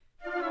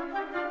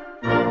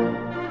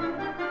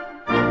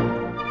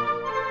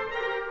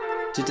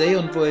Today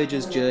on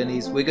Voyager's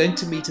Journeys, we're going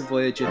to meet a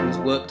Voyager who's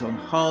worked on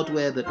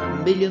hardware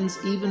that millions,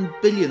 even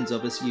billions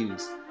of us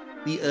use.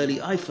 The early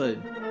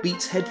iPhone,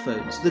 Beats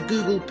headphones, the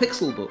Google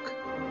Pixel Book.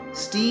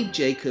 Steve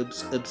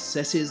Jacobs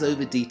obsesses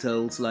over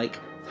details like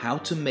how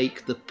to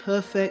make the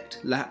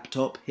perfect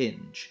laptop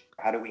hinge.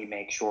 How do we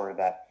make sure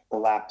that the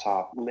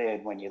laptop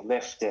lid, when you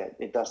lift it,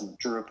 it doesn't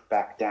droop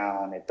back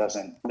down, it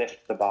doesn't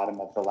lift the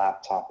bottom of the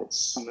laptop, it's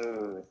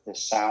smooth, the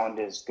sound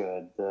is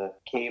good, the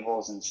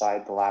cables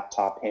inside the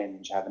laptop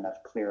hinge have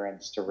enough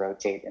clearance to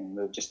rotate and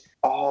move, just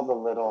all the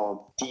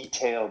little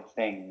detailed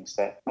things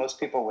that most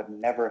people would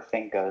never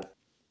think of.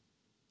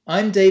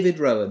 I'm David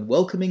Rowan,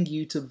 welcoming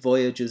you to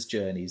Voyager's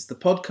Journeys, the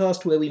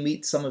podcast where we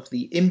meet some of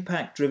the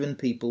impact-driven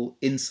people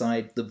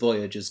inside the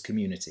Voyager's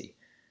community.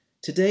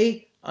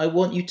 Today, I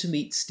want you to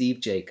meet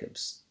Steve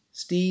Jacobs.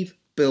 Steve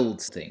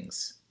builds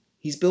things.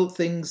 He's built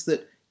things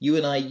that you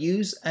and I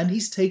use, and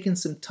he's taken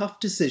some tough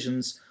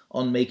decisions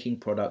on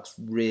making products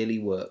really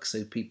work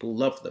so people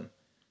love them.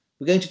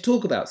 We're going to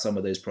talk about some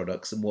of those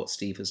products and what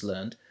Steve has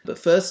learned. But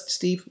first,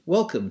 Steve,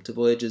 welcome to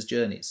Voyager's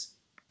Journeys.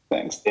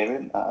 Thanks,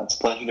 David. It's a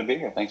pleasure to be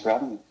here. Thanks for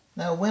having me.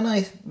 Now, when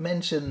I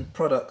mention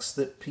products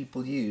that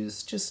people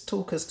use, just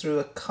talk us through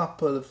a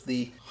couple of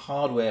the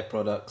hardware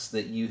products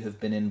that you have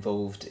been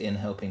involved in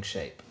helping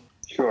shape.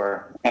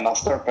 Sure. And I'll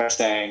start by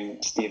saying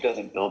Steve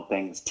doesn't build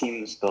things,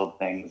 teams build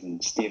things,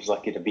 and Steve's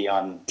lucky to be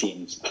on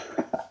teams.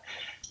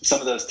 Some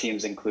of those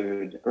teams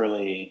include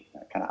early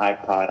kind of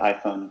iPod,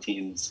 iPhone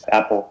teams,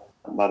 Apple,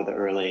 a lot of the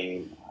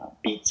early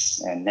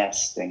Beats and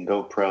Nest and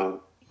GoPro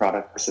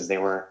products as they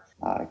were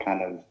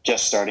kind of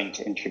just starting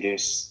to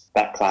introduce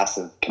that class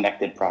of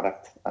connected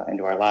product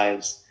into our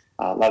lives.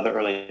 A lot of the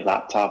early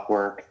laptop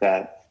work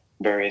that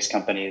various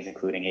companies,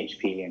 including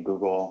HP and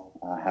Google,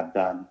 have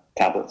done.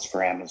 Tablets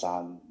for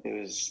Amazon.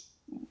 It was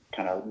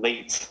kind of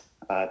late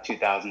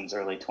 2000s,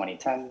 early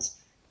 2010s,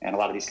 and a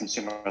lot of these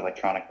consumer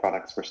electronic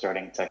products were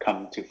starting to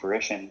come to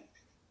fruition.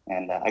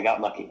 And I got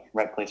lucky.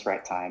 Right place,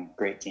 right time,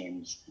 great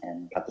teams,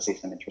 and got to see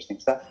some interesting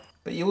stuff.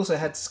 But you also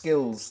had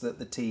skills that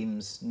the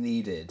teams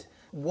needed.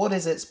 What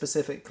is it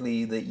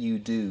specifically that you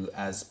do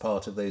as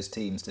part of those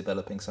teams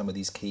developing some of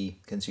these key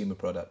consumer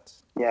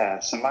products? Yeah,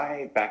 so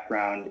my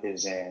background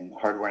is in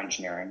hardware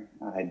engineering.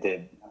 I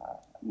did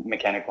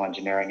mechanical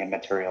engineering and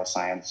material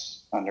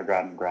science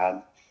undergrad and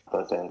grad,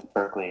 both at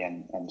Berkeley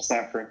and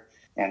Stanford.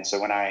 And so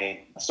when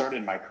I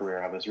started my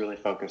career, I was really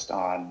focused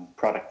on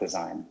product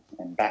design.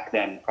 And back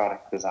then,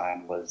 product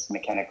design was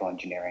mechanical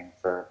engineering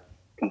for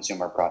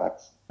consumer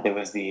products. It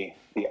was the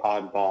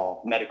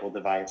oddball medical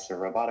device or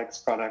robotics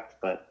product,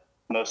 but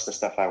most of the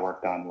stuff I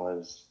worked on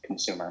was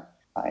consumer.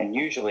 And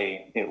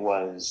usually it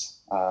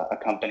was a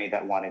company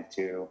that wanted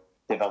to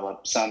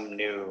develop some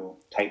new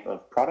type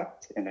of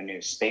product in a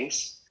new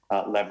space,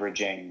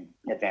 leveraging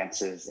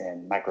advances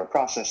in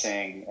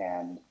microprocessing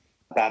and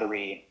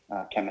battery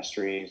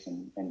chemistries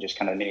and just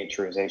kind of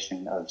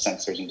miniaturization of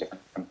sensors and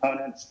different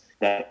components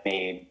that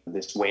made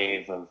this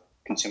wave of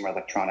consumer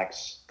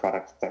electronics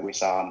products that we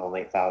saw in the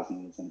late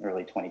thousands and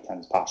early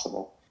 2010s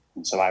possible.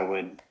 And so I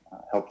would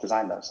help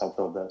design those, help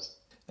build those.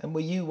 And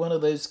were you one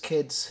of those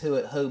kids who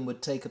at home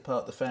would take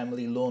apart the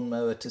family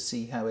lawnmower to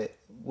see how it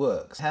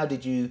works? How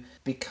did you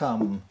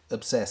become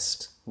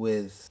obsessed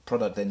with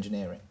product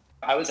engineering?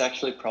 I was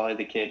actually probably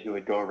the kid who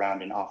would go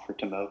around and offer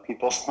to mow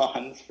people's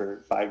lawns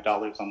for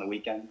 $5 on the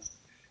weekends.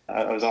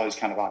 I was always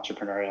kind of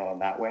entrepreneurial in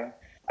that way.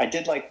 I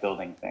did like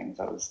building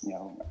things. I was,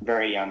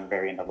 very young,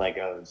 very into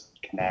Legos,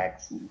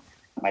 Connects. And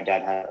my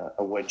dad had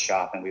a wood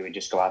shop, and we would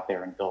just go out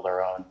there and build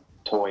our own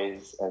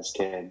toys as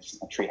kids,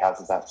 tree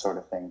houses, that sort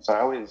of thing. So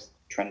I always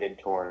trended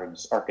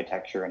towards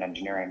architecture and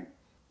engineering.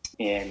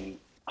 In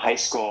high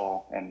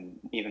school and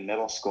even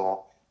middle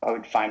school, I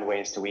would find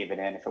ways to weave it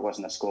in. If it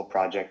wasn't a school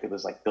project, it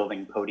was like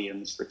building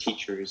podiums for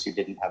teachers who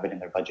didn't have it in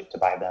their budget to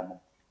buy them.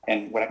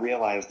 And what I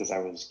realized as I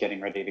was getting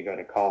ready to go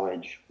to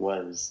college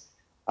was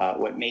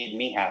what made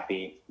me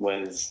happy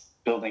was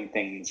building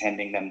things,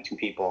 handing them to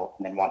people,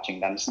 and then watching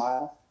them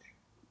smile.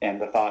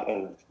 And the thought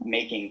of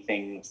making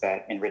things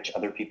that enrich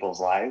other people's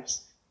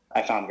lives,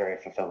 I found very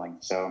fulfilling.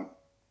 So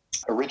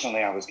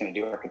originally I was going to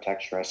do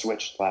architecture. I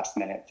switched last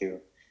minute to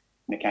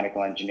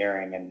mechanical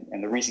engineering.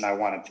 And the reason I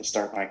wanted to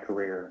start my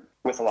career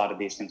with a lot of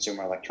these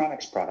consumer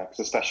electronics products,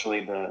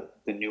 especially the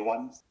new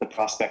ones, the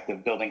prospect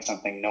of building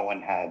something no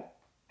one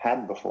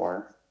had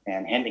before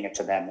and handing it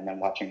to them and then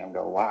watching them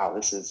go, wow,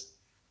 this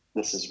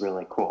is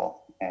really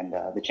cool. And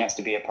the chance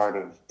to be a part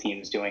of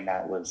teams doing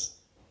that was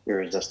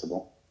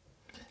irresistible.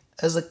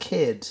 As a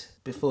kid,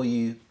 before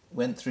you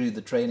went through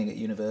the training at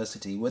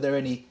university, were there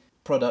any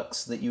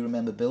products that you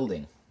remember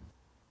building?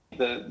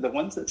 The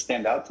ones that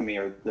stand out to me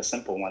are the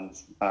simple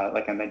ones.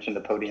 Like I mentioned,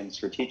 the podiums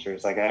for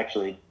teachers. Like I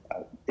actually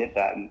did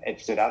that, and it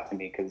stood out to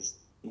me because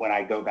when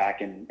I go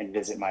back and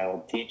visit my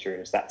old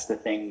teachers, that's the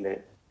thing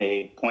that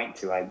they point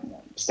to. I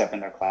step in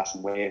their class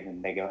and wave,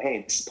 and they go,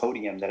 hey, this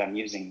podium that I'm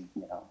using,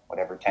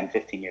 10,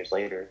 15 years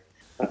later,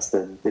 that's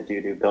the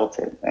dude who built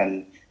it.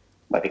 And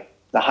like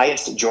the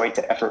highest joy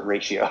to effort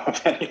ratio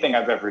of anything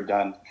I've ever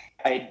done.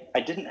 I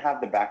didn't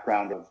have the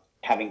background of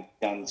having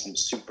done some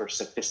super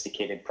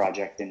sophisticated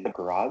project in the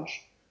garage,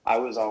 I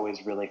was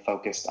always really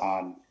focused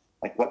on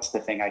like, what's the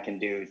thing I can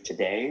do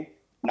today,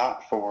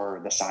 not for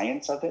the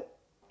science of it,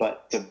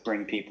 but to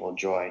bring people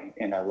joy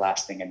in a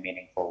lasting and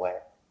meaningful way.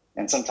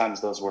 And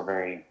sometimes those were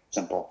very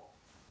simple.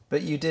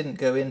 But you didn't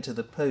go into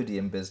the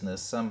podium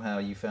business. Somehow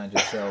you found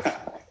yourself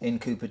in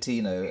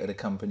Cupertino at a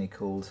company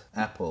called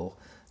Apple.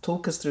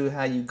 Talk us through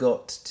how you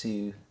got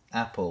to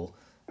Apple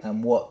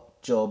and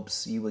what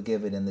jobs you were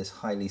given in this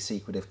highly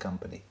secretive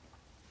company.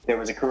 There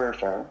was a career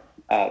fair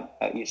at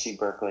UC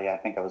Berkeley. I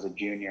think I was a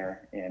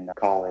junior in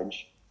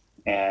college.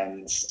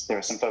 And there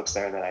were some folks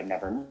there that I'd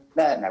never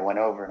met. And I went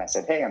over and I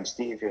said, hey, I'm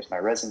Steve. Here's my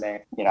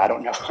resume. I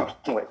don't know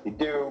what you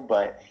do,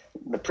 but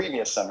the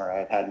previous summer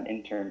I had an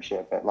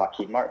internship at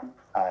Lockheed Martin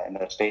in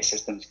the space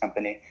systems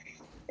company.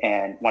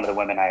 And one of the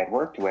women I had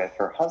worked with,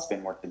 her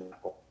husband worked at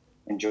Apple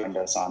and joined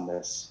us on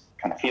this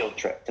kind of field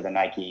trip to the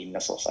Nike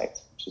missile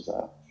sites, which is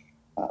a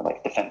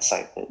like defense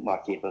site that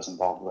Lockheed was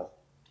involved with.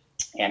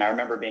 And I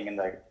remember being in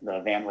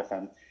the van with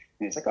him.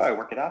 And he's like, oh, I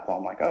work at Apple.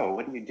 I'm like, oh,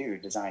 what do you do?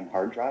 Design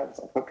hard drives?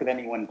 Like, what could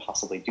anyone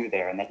possibly do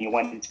there? And then he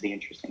went into the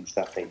interesting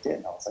stuff they did.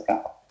 And I was like,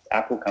 oh,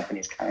 Apple company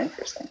is kind of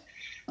interesting.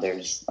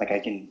 There's like,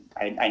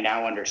 I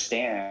now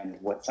understand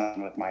what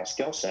someone with my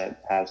skill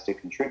set has to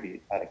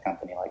contribute at a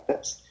company like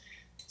this.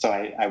 So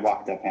I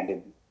walked up,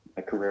 handed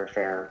a career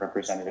fair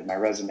representative my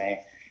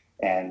resume,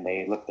 and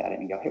they looked at it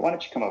and go, hey, why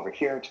don't you come over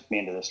here? Took me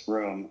into this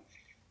room.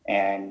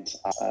 And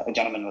a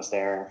gentleman was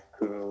there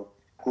who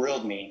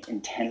grilled me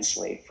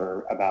intensely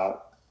for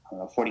about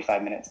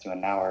 45 minutes to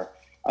an hour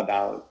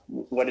about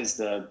what is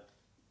the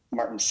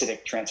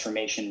martensitic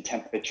transformation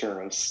temperature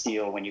of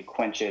steel when you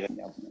quench it.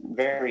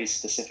 Very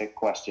specific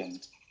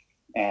questions.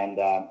 And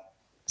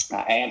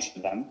I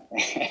answered them.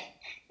 And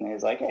he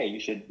was like, hey, you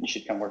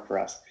should come work for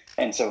us.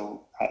 And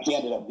so he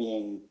ended up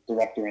being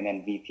director and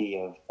then VP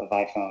of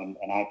iPhone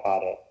and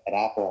iPod at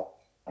Apple.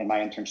 And my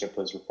internship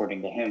was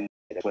reporting to him.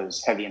 It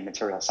was heavy in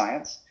material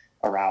science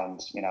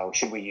around,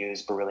 should we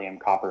use beryllium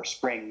copper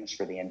springs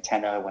for the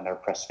antenna when they're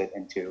press fit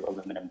into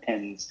aluminum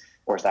pins,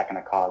 or is that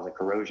going to cause a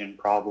corrosion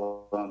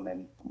problem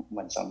and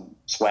when some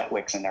sweat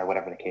wicks in there,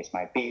 whatever the case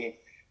might be,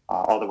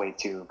 all the way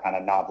to kind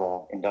of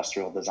novel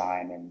industrial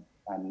design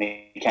and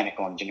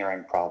mechanical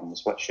engineering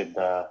problems. What should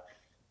the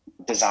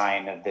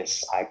design of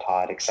this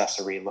iPod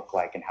accessory look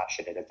like and how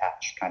should it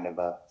attach, kind of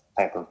a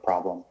type of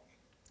problem.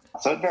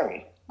 So it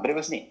varied, but it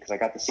was neat because I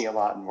got to see a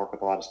lot and work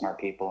with a lot of smart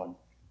people and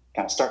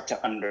kind of start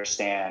to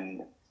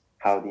understand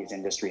how these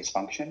industries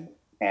function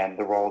and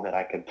the role that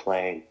I could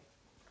play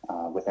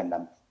within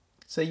them.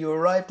 So you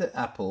arrived at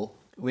Apple,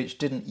 which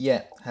didn't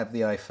yet have the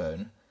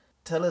iPhone.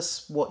 Tell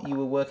us what you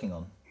were working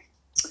on.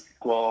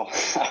 Well,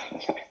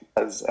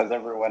 as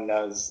everyone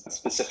knows,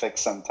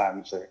 specifics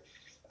sometimes are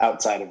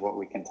outside of what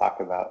we can talk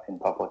about in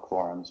public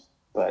forums,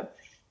 but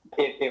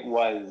it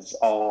was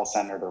all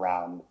centered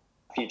around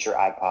future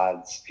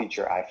iPods,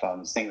 future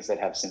iPhones, things that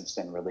have since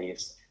been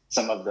released.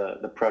 Some of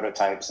the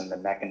prototypes and the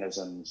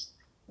mechanisms,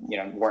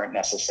 weren't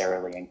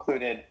necessarily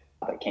included,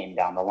 that came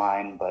down the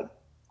line. But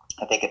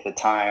I think at the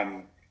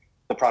time,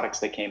 the products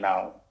that came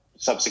out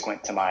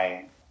subsequent to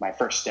my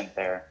first stint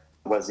there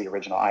was the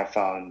original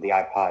iPhone, the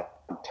iPod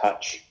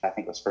Touch, I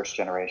think was first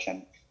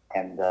generation,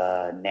 and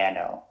the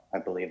Nano, I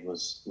believe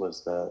was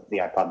the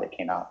iPod that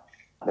came out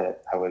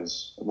that I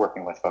was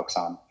working with folks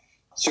on.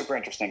 Super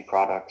interesting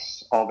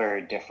products, all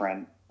very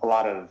different. A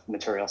lot of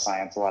material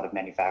science, a lot of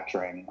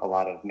manufacturing, a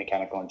lot of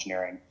mechanical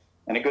engineering,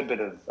 and a good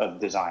bit of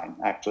design,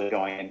 actually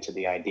going into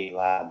the ID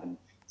lab and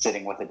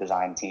sitting with the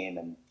design team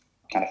and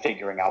kind of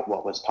figuring out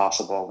what was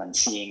possible and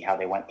seeing how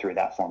they went through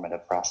that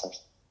formative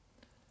process.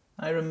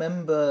 I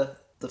remember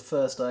the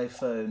first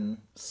iPhone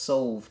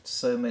solved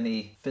so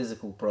many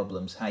physical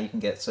problems, how you can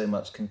get so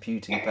much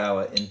computing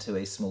power into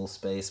a small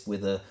space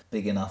with a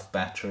big enough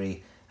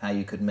battery, how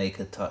you could make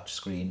a touch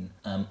screen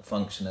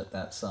function at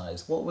that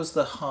size. What was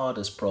the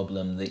hardest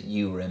problem that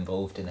you were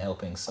involved in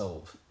helping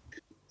solve?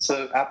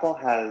 So Apple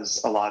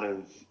has a lot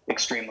of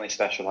extremely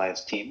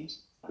specialized teams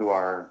who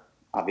are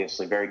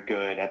obviously very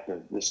good at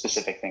the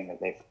specific thing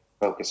that they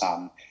focus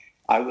on.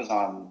 I was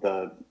on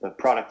the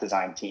product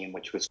design team,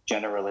 which was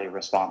generally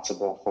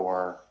responsible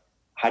for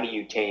how do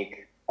you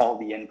take all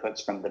the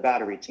inputs from the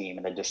battery team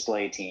and the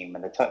display team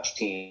and the touch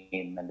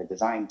team and the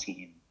design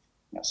team,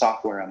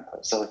 software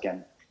input,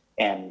 silicon,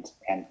 and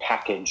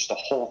package the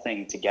whole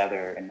thing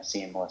together in a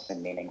seamless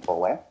and meaningful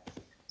way.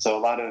 So a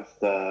lot of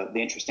the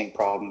interesting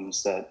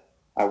problems that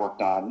I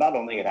worked on, not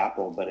only at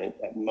Apple, but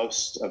at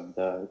most of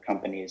the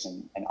companies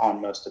and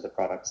on most of the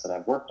products that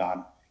I've worked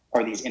on,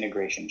 are these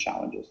integration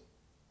challenges.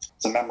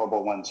 Some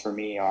memorable ones for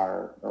me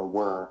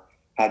were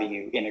how do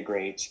you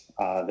integrate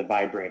the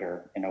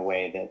vibrator in a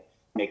way that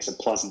makes a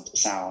pleasant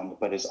sound,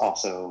 but is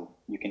also,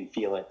 you can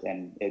feel it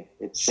and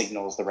it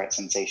signals the right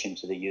sensation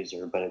to the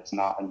user, but it's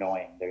not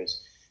annoying.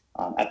 There's,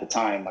 at the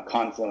time, a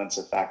confluence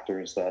of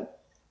factors that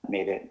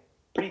made it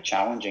pretty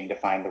challenging to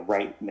find the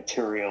right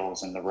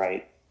materials and the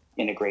right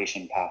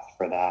integration path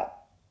for that.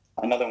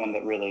 Another one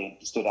that really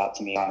stood out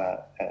to me on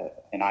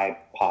an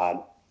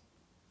iPod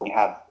you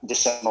have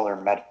dissimilar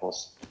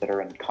metals that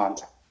are in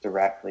contact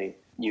directly,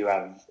 you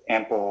have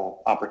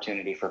ample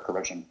opportunity for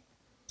corrosion.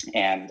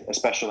 And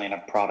especially in a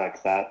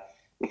product that,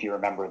 if you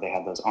remember, they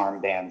had those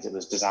armbands, it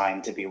was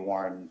designed to be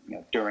worn,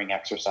 during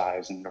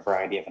exercise in a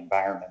variety of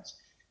environments.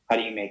 How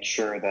do you make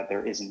sure that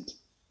there isn't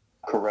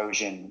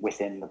corrosion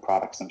within the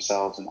products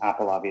themselves? And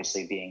Apple,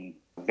 obviously being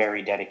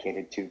very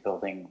dedicated to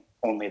building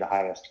only the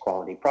highest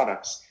quality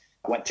products,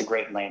 went to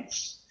great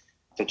lengths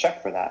to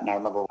check for that. And I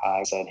remember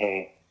I said,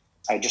 hey,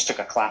 I just took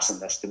a class in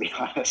this, to be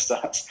honest.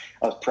 I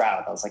was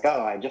proud. I was like,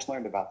 oh, I just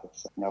learned about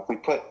this. If we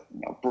put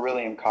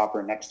beryllium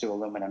copper next to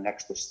aluminum,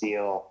 next to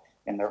steel,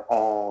 and they're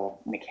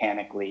all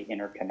mechanically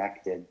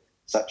interconnected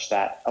such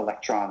that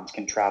electrons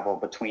can travel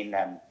between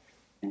them,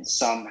 and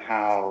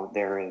somehow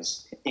there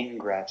is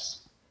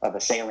ingress of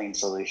a saline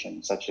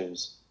solution, such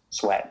as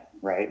sweat,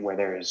 right, where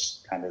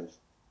there's kind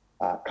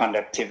of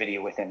conductivity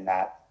within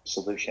that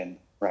solution,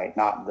 right,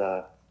 not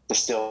the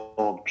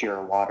distilled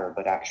pure water,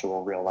 but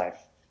actual real life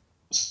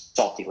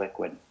salty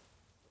liquid,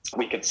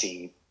 we could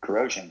see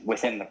corrosion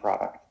within the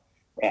product.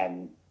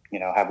 And,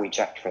 have we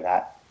checked for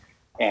that?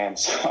 And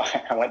so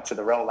I went to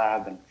the Row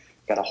Lab and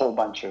got a whole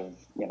bunch of,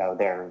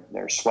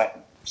 their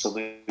sweat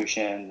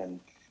solution, and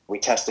we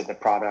tested the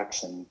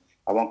products. And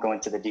I won't go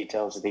into the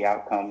details of the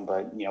outcome,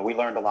 but, we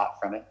learned a lot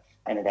from it,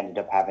 and it ended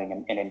up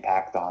having an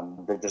impact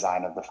on the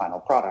design of the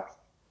final product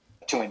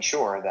to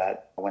ensure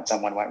that when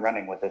someone went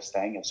running with this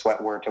thing, if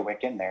sweat were to wick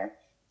in there,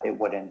 it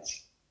wouldn't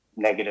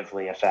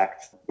negatively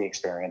affect the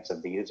experience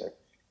of the user.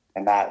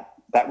 And that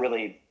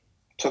really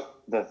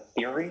took the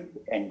theory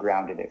and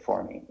grounded it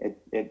for me.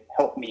 It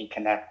helped me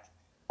connect,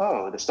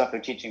 the stuff they're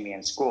teaching me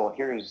in school,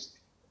 here's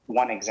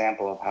one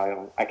example of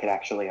how I could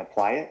actually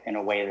apply it in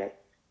a way that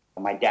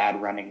my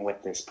dad running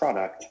with this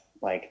product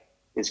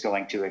is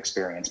going to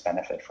experience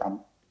benefit from.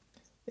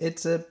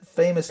 It's a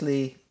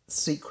famously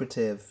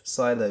secretive,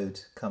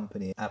 siloed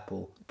company,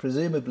 Apple.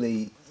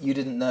 Presumably you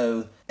didn't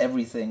know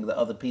everything that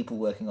other people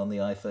working on the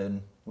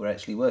iPhone were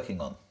actually working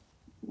on.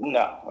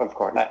 No, of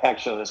course.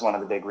 Actually, that's one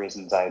of the big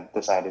reasons I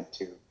decided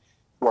to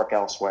work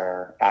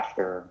elsewhere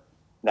after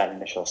that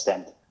initial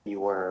stint. You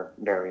were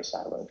very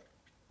siloed.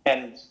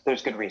 And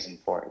there's good reason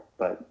for it.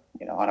 But,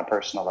 on a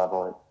personal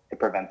level, it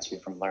prevents you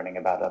from learning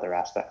about other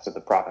aspects of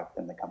the product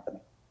and the company.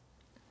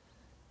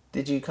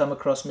 Did you come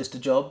across Mr.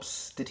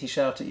 Jobs? Did he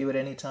shout at you at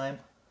any time?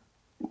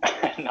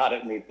 Not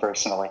at me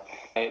personally.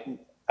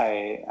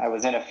 I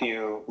was in a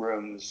few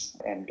rooms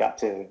and got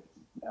to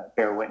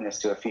bear witness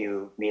to a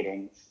few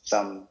meetings,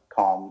 some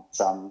calm,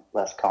 some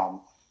less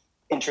calm.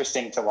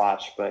 Interesting to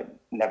watch, but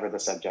never the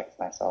subject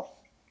myself.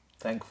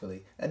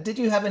 Thankfully. And did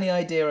you have any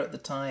idea at the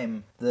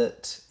time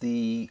that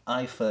the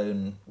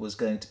iPhone was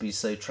going to be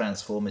so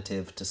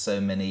transformative to so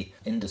many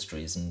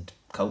industries and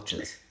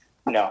cultures?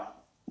 No,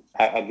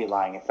 I'd be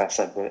lying if I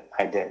said that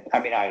I did. I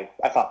mean, I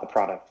thought the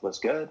product was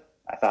good.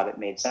 I thought it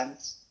made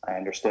sense. I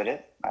understood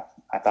it.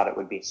 I thought it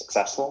would be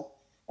successful.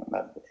 I'm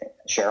a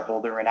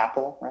shareholder in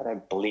Apple, right? I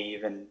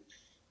believe in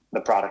the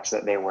products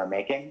that they were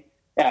making.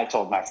 And I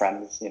told my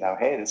friends,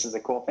 hey, this is a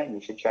cool thing. You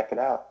should check it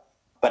out.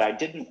 But I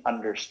didn't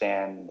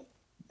understand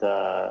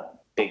the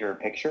bigger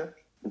picture,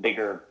 the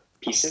bigger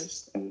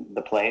pieces, and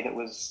the play that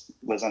was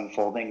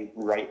unfolding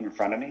right in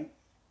front of me.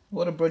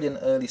 What a brilliant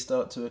early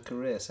start to a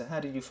career. So how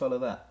did you follow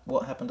that?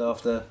 What happened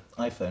after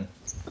iPhone?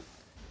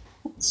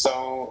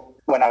 So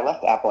when I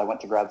left Apple, I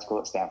went to grad school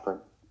at Stanford,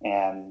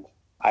 and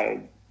I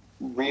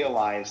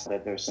realized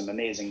that there's some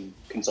amazing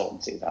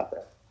consultancies out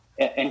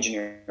there,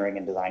 engineering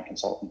and design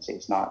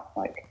consultancies, not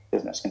like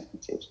business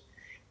consultancies.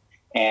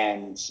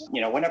 And,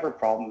 whenever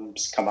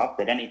problems come up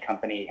that any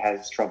company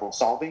has trouble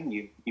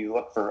solving, you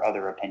look for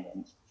other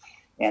opinions.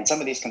 And some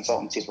of these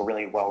consultancies were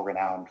really well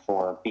renowned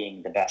for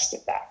being the best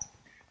at that.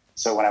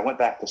 So when I went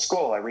back to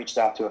school, I reached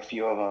out to a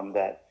few of them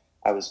that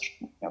I was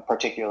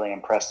particularly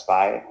impressed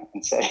by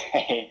and said,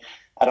 hey,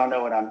 I don't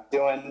know what I'm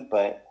doing,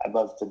 but I'd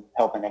love to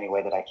help in any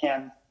way that I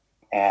can.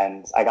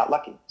 And I got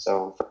lucky.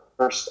 So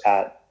first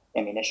at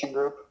Ammunition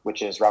Group,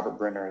 which is Robert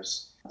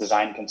Bruner's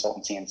design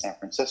consultancy in San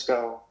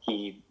Francisco.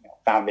 He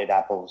founded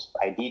Apple's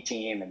ID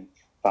team, and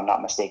if I'm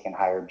not mistaken,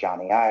 hired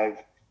Johnny Ive,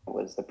 who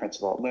was the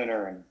principal at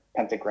Lunar and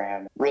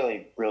Pentagram.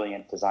 Really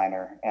brilliant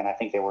designer. And I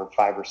think there were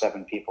 5 or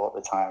 7 people at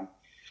the time.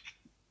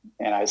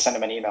 And I sent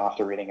him an email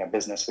after reading a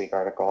Business Week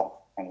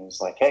article, and he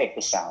was like, hey,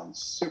 this sounds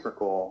super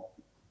cool.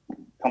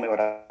 Tell me what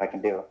I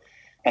can do.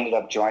 Ended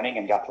up joining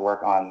and got to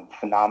work on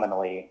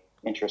phenomenally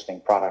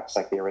interesting products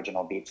like the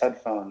original Beats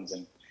headphones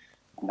and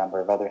a number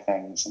of other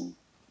things. And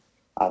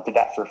did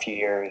that for a few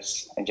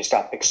years and just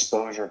got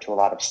exposure to a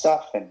lot of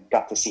stuff and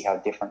got to see how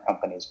different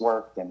companies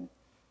worked and,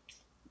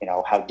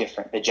 how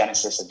different the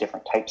genesis of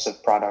different types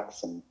of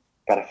products, and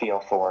got a feel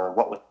for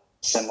what was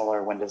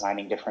similar when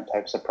designing different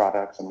types of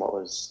products and what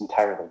was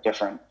entirely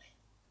different,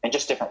 and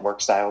just different work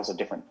styles of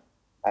different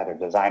either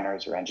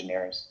designers or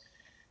engineers.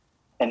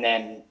 And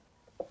then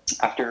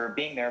after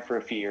being there for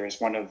a few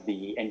years, one of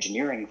the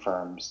engineering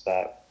firms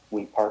that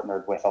we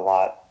partnered with a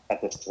lot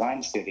at this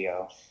design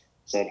studio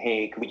said,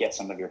 hey, could we get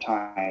some of your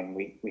time?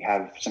 We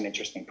have some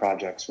interesting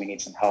projects. We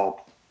need some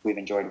help. We've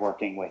enjoyed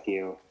working with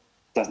you.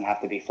 It doesn't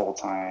have to be full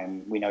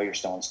time. We know you're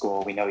still in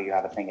school. We know you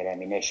have a thing at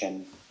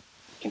ammunition.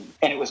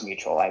 And it was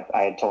mutual. I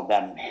had told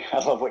them, I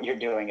love what you're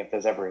doing. If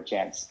there's ever a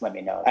chance, let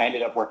me know. I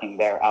ended up working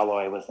there.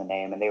 Alloy was the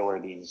name, and they were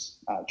these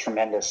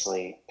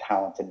tremendously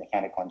talented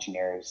mechanical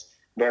engineers.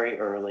 Very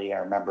early, I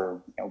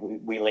remember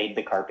we laid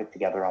the carpet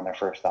together on their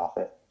first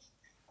office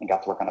and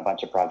got to work on a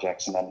bunch of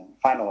projects. And then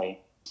finally,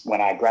 when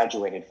I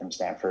graduated from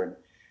Stanford,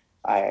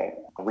 I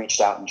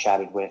reached out and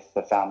chatted with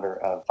the founder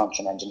of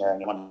Function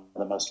Engineering, one of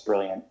the most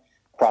brilliant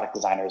product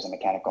designers and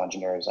mechanical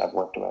engineers I've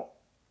worked with.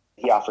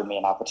 He offered me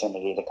an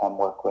opportunity to come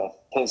work with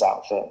his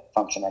outfit,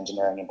 Function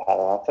Engineering in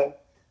Palo Alto.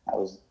 I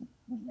was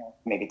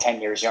maybe 10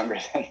 years younger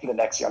than the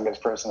next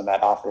youngest person in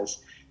that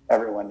office.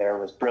 Everyone there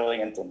was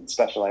brilliant and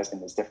specialized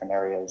in these different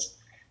areas.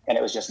 And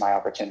it was just my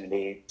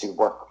opportunity to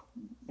work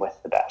with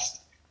the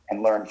best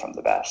and learn from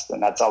the best.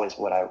 And that's always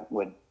what I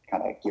would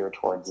kind of gear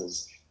towards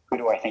is who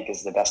do I think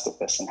is the best at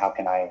this and how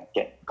can I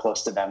get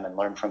close to them and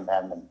learn from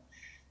them and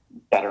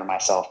better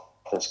myself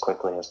as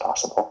quickly as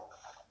possible.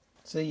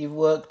 So you've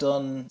worked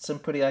on some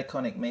pretty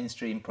iconic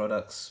mainstream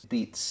products,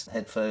 Beats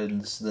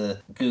headphones, the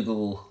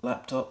Google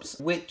laptops.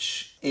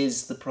 Which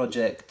is the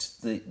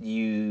project that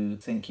you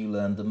think you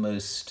learned the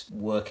most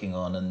working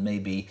on, and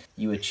maybe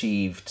you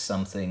achieved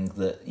something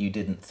that you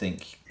didn't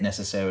think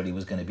necessarily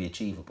was going to be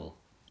achievable?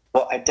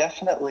 Well, I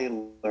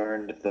definitely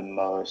learned the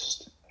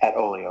most at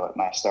Olio, at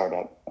my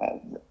startup.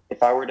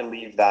 If I were to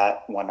leave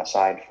that one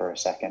aside for a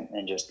second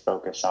and just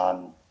focus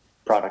on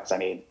products I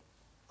made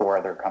for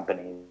other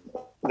companies,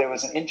 there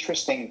was an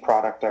interesting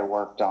product I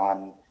worked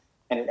on,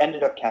 and it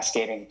ended up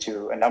cascading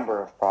to a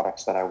number of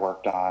products that I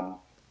worked on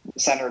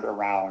centered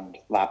around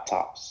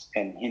laptops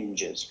and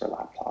hinges for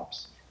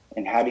laptops.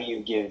 And how do you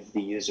give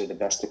the user the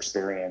best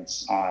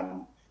experience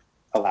on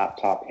a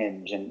laptop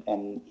hinge?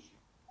 And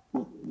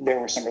there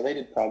were some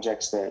related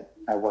projects that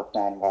I worked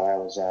on while I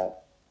was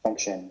at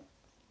Function,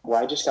 where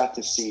I just got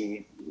to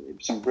see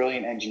some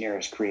brilliant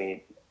engineers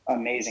create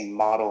amazing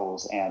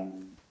models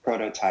and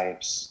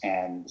prototypes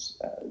and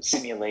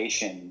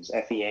simulations,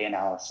 FEA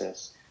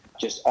analysis,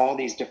 just all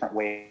these different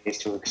ways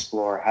to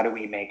explore how do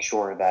we make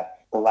sure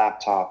that the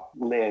laptop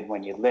lid,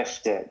 when you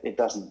lift it, it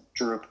doesn't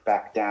droop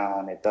back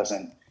down, it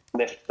doesn't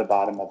lift the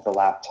bottom of the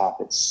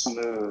laptop, it's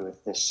smooth,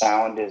 the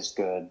sound is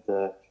good,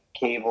 the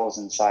cables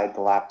inside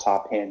the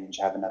laptop hinge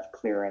have enough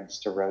clearance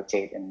to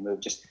rotate and move,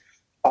 just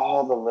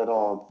all the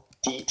little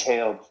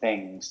detailed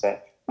things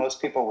that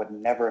most people would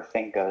never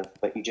think of,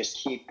 but you just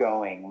keep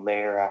going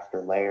layer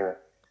after layer.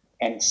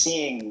 And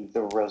seeing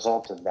the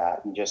result of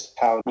that and just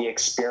how the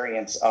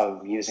experience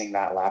of using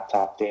that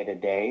laptop day to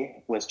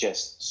day was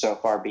just so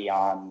far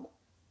beyond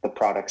the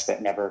products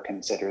that never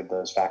considered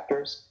those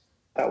factors.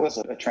 That was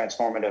a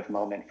transformative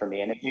moment for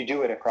me. And you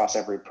do it across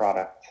every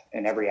product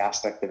and every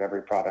aspect of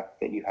every product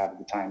that you have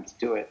the time to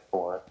do it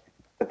for.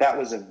 But that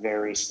was a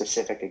very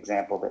specific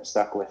example that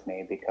stuck with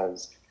me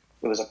because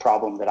it was a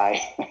problem that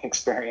I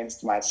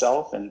experienced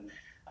myself. And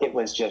it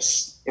was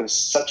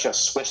such a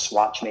Swiss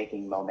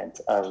watchmaking moment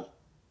of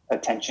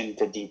attention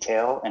to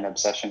detail and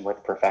obsession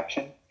with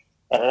perfection.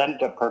 And it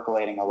ended up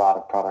percolating a lot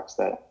of products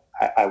that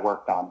I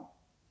worked on,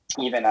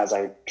 even as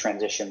I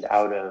transitioned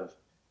out of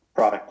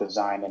product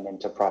design and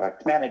into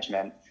product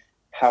management,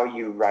 how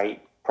you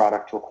write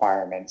product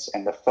requirements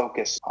and the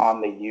focus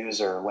on the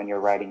user when you're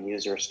writing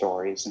user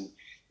stories. And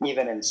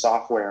even in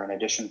software, in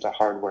addition to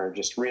hardware,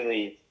 just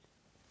really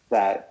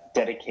that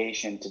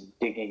dedication to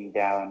digging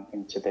down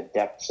into the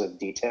depths of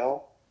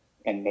detail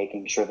and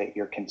making sure that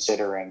you're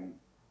considering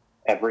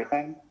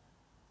everything.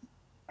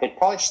 It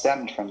probably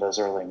stemmed from those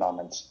early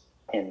moments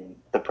in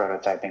the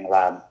prototyping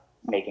lab,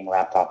 making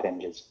laptop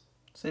hinges.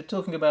 So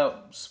talking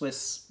about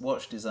Swiss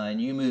watch design,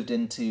 you moved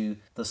into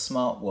the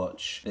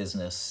smartwatch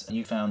business.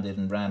 You founded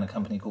and ran a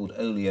company called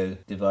Olio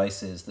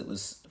Devices that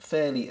was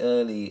fairly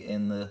early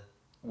in the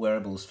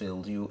wearables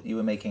field. You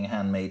were making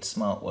handmade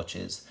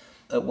smartwatches.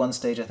 At one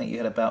stage, I think you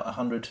had about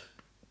 100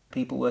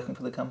 people working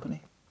for the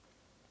company?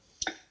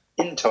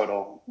 In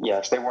total,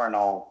 yes. They weren't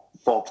all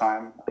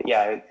full-time. But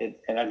yeah,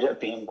 it ended up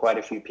being quite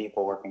a few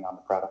people working on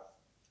the product.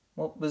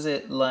 What was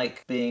it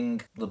like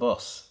being the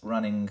boss,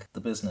 running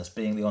the business,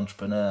 being the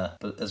entrepreneur,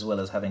 but as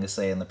well as having a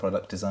say in the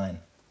product design?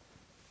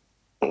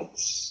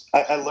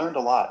 I learned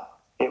a lot.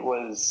 It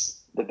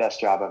was the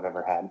best job I've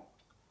ever had.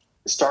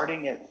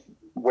 Starting at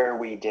where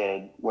we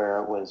did,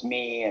 where it was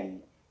me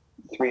and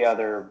 3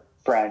 other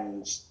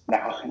friends,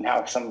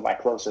 now some of my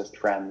closest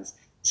friends,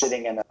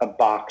 sitting in a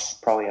box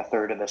probably a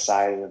third of the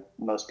size of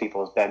most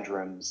people's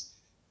bedrooms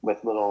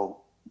with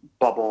little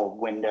bubble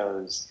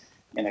windows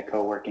in a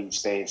co-working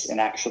space and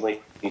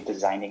actually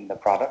designing the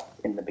product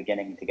in the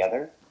beginning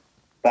together.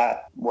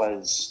 That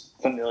was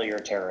familiar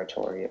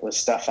territory. It was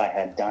stuff I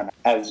had done.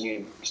 As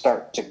you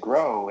start to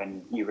grow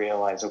and you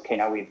realize, okay,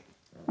 now we've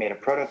made a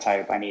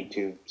prototype, I need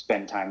to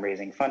spend time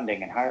raising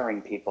funding and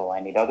hiring people. I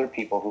need other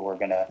people who are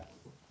going to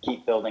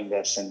keep building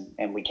this,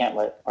 and we can't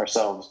let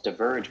ourselves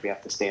diverge. We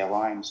have to stay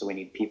aligned, so we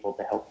need people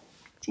to help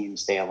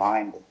teams stay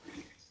aligned.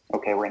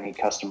 Okay, we're going to need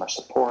customer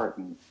support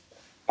and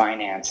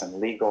finance and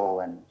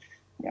legal, and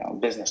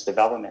business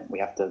development. We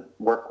have to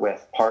work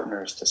with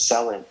partners to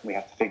sell it. We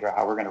have to figure out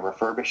how we're going to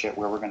refurbish it,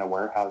 where we're going to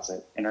warehouse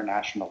it,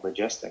 international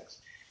logistics.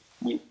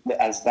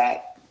 As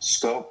that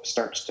scope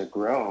starts to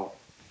grow,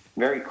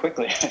 very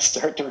quickly I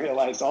start to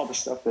realize all the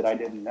stuff that I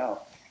didn't know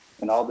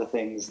and all the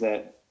things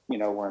that,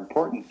 were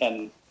important.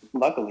 And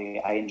luckily,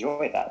 I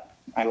enjoy that.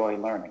 I enjoy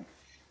learning.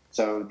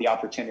 So the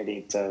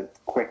opportunity to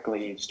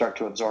quickly start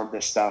to absorb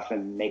this stuff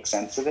and make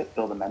sense of it,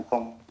 build a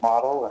mental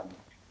model and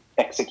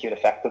execute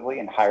effectively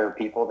and hire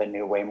people that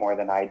knew way more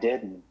than I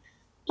did and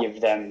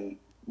give them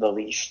the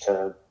leash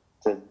to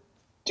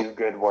do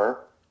good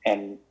work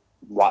and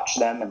watch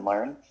them and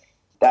learn.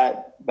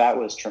 That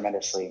was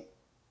tremendously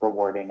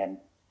rewarding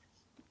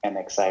and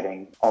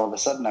exciting. All of a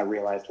sudden, I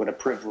realized what a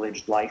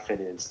privileged life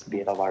it is to be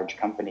at a large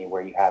company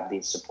where you have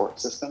these support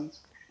systems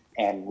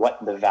and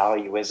what the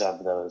value is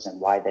of those and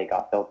why they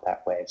got built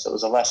that way. So it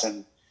was a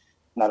lesson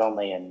not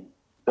only in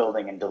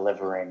building and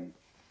delivering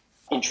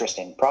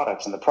interesting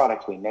products and the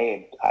product we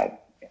made.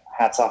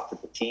 Hats off to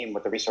the team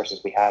with the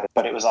resources we had,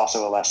 but it was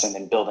also a lesson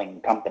in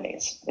building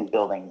companies, in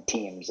building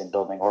teams, in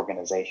building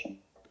organization.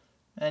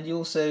 And you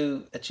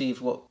also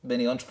achieved what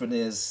many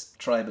entrepreneurs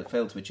try but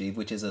fail to achieve,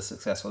 which is a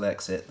successful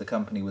exit. The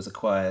company was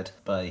acquired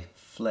by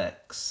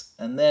Flex.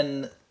 And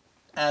then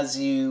as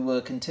you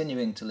were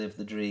continuing to live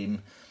the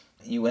dream,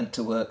 you went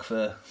to work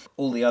for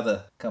all the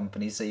other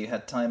companies. So you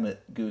had time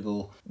at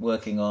Google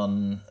working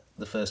on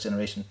the first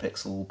generation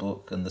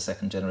Pixelbook and the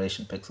second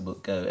generation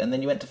Pixelbook Go. And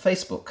then you went to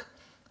Facebook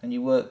and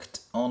you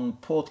worked on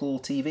Portal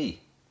TV.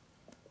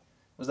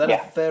 Was that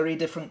a very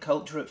different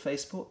culture at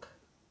Facebook?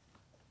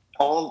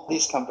 All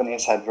these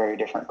companies had very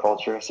different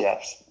cultures,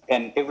 yes.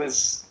 And it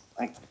was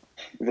like,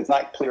 if it's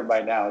not clear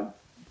by now,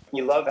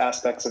 you love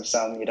aspects of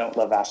some, you don't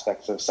love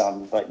aspects of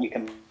some, but you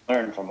can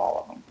learn from all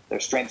of them.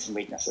 There's strengths and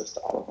weaknesses to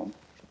all of them.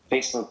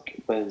 Facebook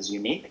was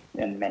unique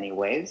in many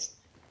ways.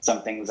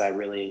 Some things I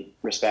really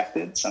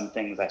respected, some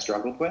things I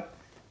struggled with.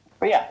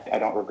 But yeah, I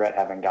don't regret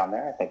having gone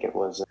there. I think it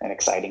was an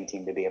exciting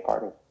team to be a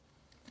part of.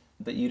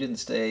 But you didn't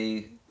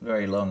stay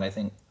very long, I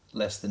think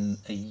less than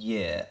a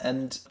year.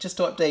 And just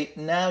to update,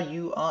 now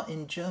you are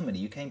in Germany.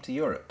 You came to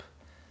Europe.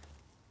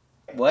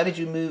 Why did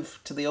you move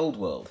to the old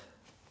world?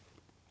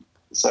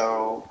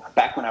 So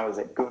back when I was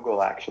at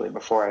Google, actually,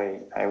 before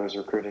I was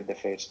recruited to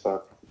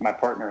Facebook, my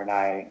partner and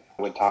I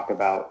would talk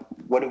about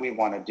what do we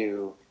want to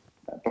do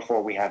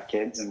before we have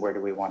kids and where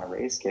do we want to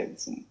raise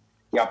kids. And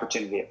the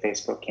opportunity at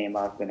Facebook came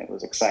up and it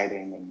was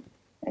exciting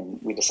and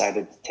we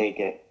decided to take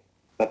it.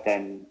 But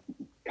then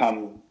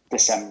come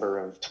December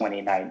of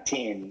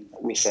 2019,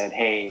 we said,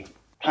 hey,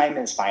 time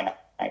is finite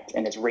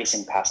and it's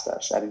racing past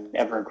us at an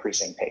ever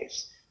increasing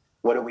pace.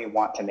 What do we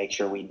want to make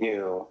sure we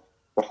do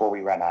before we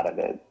run out of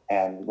it?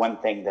 And one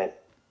thing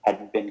that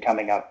had been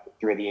coming up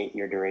through the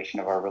 8-year duration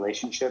of our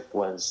relationship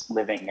was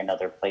living in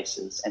other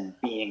places and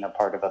being a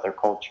part of other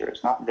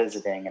cultures, not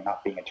visiting and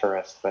not being a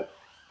tourist, but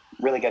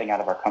really getting out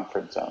of our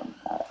comfort zone.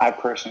 I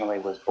personally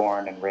was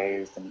born and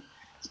raised and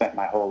spent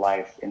my whole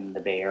life in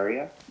the Bay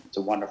Area. It's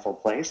a wonderful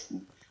place.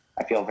 And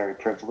I feel very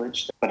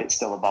privileged, but it's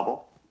still a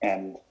bubble.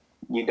 And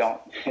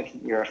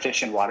you're a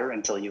fish in water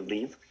until you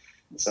leave.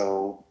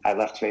 So I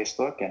left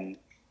Facebook and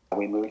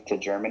we moved to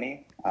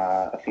Germany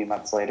a few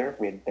months later.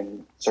 We had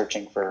been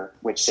searching for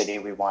which city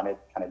we wanted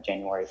kind of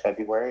January,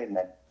 February, and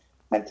then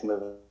meant to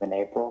move in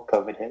April.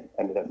 COVID hit,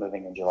 ended up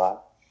moving in July.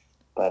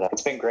 But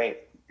it's been great.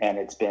 And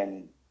it's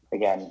been,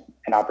 again,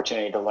 an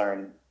opportunity to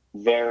learn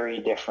very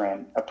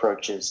different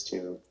approaches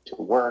to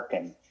work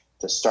and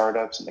to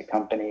startups and to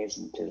companies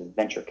and to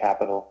venture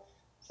capital.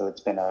 So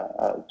it's been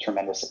a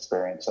tremendous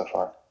experience so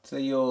far. So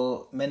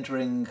you're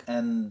mentoring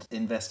and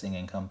investing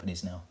in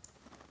companies now?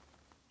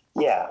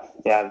 Yeah,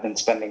 I've been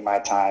spending my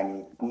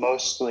time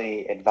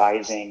mostly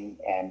advising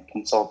and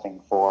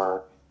consulting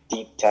for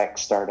deep tech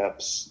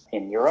startups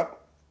in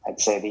Europe. I'd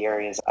say the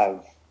areas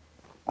I've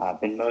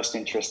been most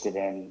interested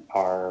in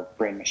are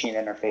brain-machine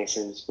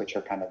interfaces, which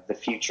are kind of the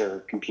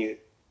future compute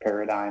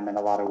paradigm in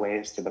a lot of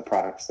ways to the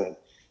products that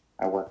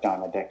I worked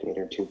on a decade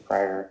or two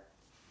prior.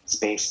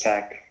 Space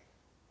tech,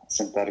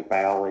 synthetic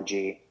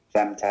biology,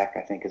 femtech,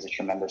 I think is a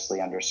tremendously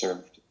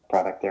underserved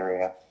product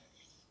area.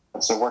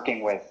 So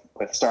working with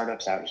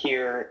startups out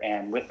here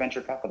and with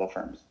venture capital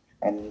firms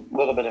and a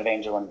little bit of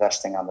angel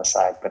investing on the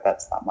side, but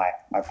that's not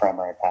my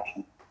primary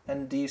passion.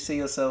 And do you see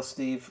yourself,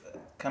 Steve,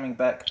 coming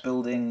back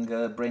building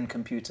a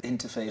brain-computer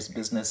interface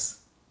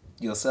business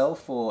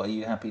yourself, or are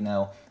you happy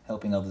now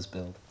helping others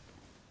build?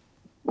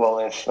 Well,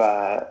 if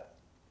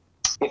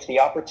the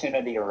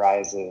opportunity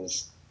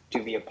arises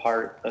to be a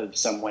part of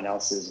someone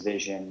else's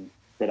vision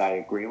that I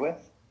agree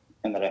with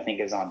and that I think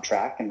is on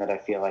track and that I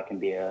feel I can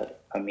be a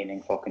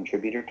meaningful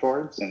contributor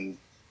towards and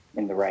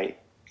in the right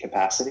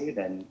capacity,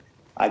 then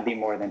I'd be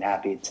more than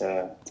happy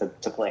to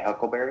play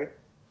Huckleberry.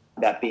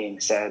 That being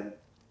said,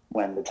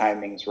 when the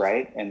timing's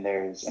right and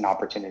there's an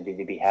opportunity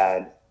to be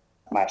had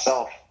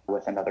myself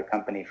with another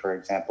company, for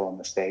example, in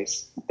the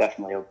space,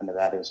 definitely open to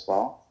that as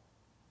well.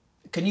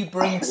 Can you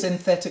bring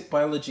synthetic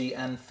biology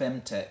and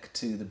femtech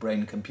to the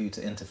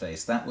brain-computer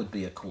interface? That would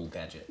be a cool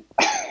gadget.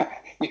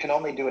 You can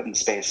only do it in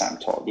space, I'm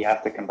told. You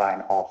have to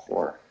combine all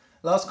four.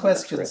 Last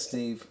question,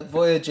 Steve.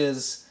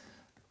 Voyagers,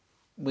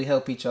 we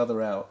help each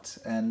other out,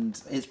 and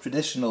it's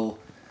traditional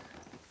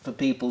for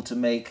people to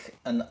make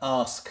an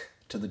ask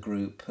to the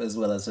group as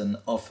well as an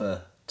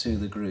offer to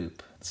the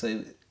group.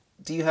 So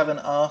do you have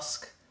an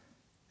ask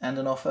and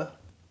an offer?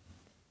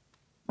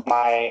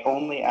 My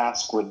only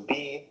ask would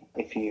be,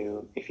 if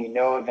you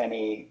know of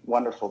any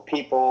wonderful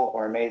people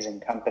or amazing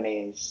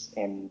companies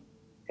in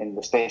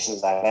the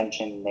spaces I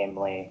mentioned,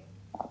 namely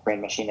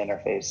brain-machine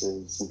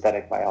interfaces,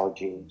 synthetic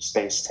biology,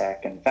 space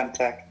tech, and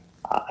femtech,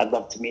 I'd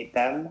love to meet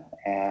them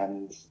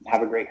and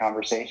have a great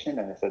conversation.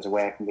 And if there's a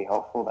way I can be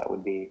helpful, that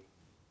would be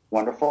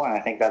wonderful. And I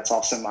think that's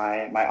also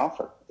my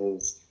offer.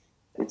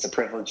 It's a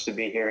privilege to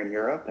be here in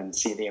Europe and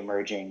see the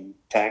emerging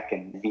tech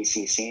and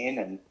VC scene,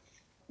 and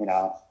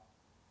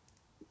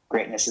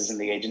greatness is in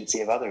the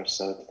agency of others.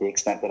 So to the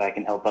extent that I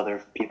can help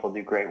other people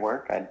do great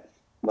work, I'd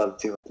love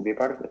to be a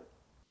part of it.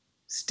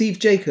 Steve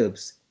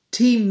Jacobs,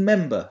 team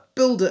member,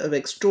 builder of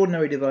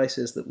extraordinary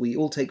devices that we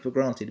all take for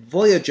granted,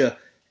 Voyager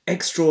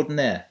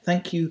extraordinaire.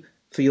 Thank you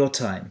for your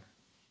time.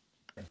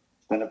 It's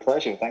been a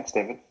pleasure. Thanks,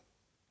 David.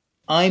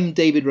 I'm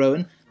David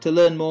Rowan. To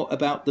learn more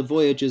about the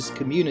Voyagers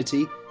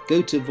community,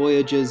 go to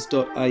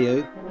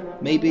voyagers.io.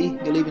 Maybe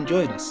you'll even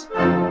join us.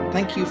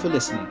 Thank you for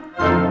listening.